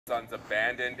sons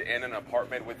abandoned in an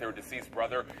apartment with their deceased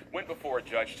brother went before a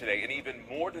judge today, and even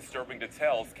more disturbing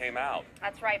details came out.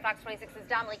 That's right. Fox 26's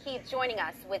Dominique Keith joining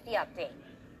us with the update.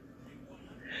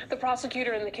 The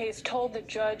prosecutor in the case told the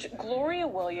judge Gloria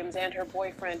Williams and her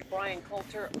boyfriend Brian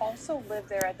Coulter also lived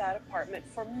there at that apartment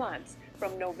for months,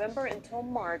 from November until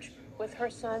March, with her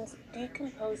son's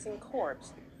decomposing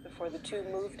corpse before the two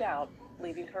moved out,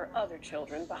 leaving her other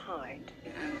children behind.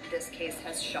 This case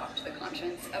has shocked the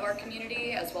conscience of our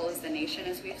community as well as the nation,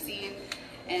 as we've seen.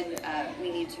 And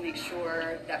we need to make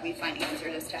sure that we find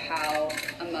answers as to how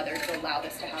a mother could allow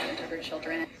this to happen to her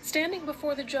children. Standing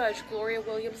before the judge, Gloria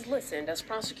Williams listened as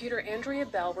prosecutor Andrea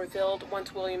Bell revealed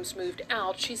once Williams moved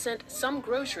out, she sent some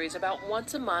groceries about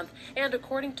once a month, and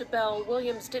according to Bell,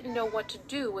 Williams didn't know what to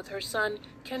do with her son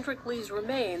Kendrick Lee's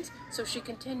remains, so she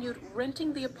continued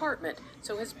renting the apartment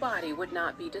so his body would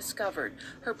not be discovered.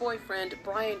 Her boyfriend,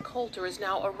 Brian Coulter, is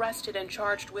now arrested and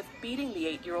charged with beating the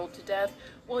 8-year-old to death.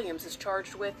 Williams is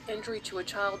charged with injury to a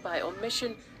child by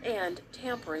omission and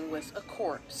tampering with a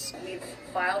corpse. We've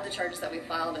filed the charges that we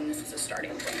filed, and this is a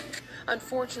starting point.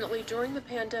 Unfortunately, during the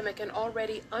pandemic, an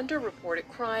already underreported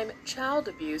crime, child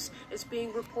abuse, is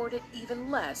being reported even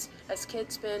less as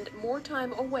kids spend more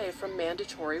time away from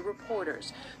mandatory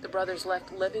reporters. The brothers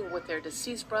left living with their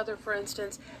deceased brother, for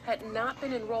instance, had not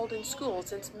been enrolled in school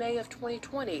since May of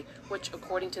 2020, which,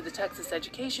 according to the Texas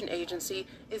Education Agency,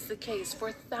 is the case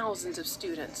for thousands of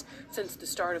students. Since the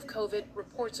start of COVID,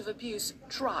 reports of abuse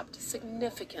dropped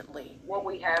significantly. What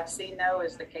we have seen, though,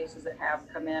 is the cases that have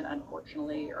come in,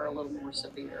 unfortunately, are a little more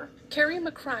severe. Carrie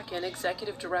McCracken,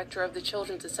 executive director of the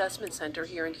Children's Assessment Center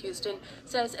here in Houston,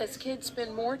 says as kids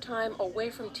spend more time away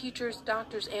from teachers,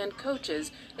 doctors, and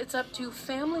coaches, it's up to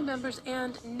family members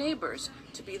and neighbors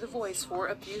to be the voice for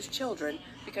abused children,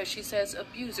 because she says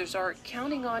abusers are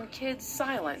counting on kids'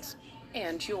 silence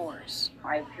and yours.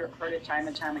 I've heard it time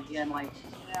and time again, like,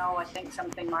 I think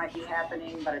something might be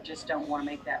happening, but I just don't want to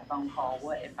make that phone call.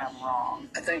 What if I'm wrong?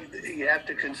 I think you have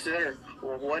to consider,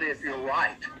 well, what if you're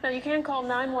right? Now, you can call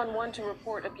 911 to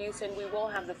report abuse, and we will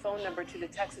have the phone number to the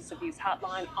Texas Abuse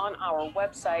Hotline on our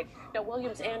website. Now,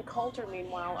 Williams and Coulter,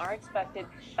 meanwhile, are expected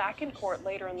back in court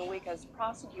later in the week as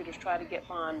prosecutors try to get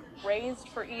bond raised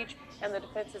for each, and the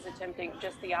defense is attempting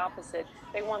just the opposite.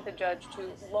 They want the judge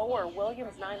to lower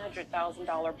Williams'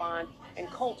 $900,000 bond, and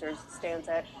Coulter's stands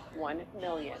at $1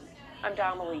 million. I'm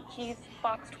Dominique Keith,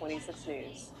 Fox 26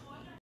 News.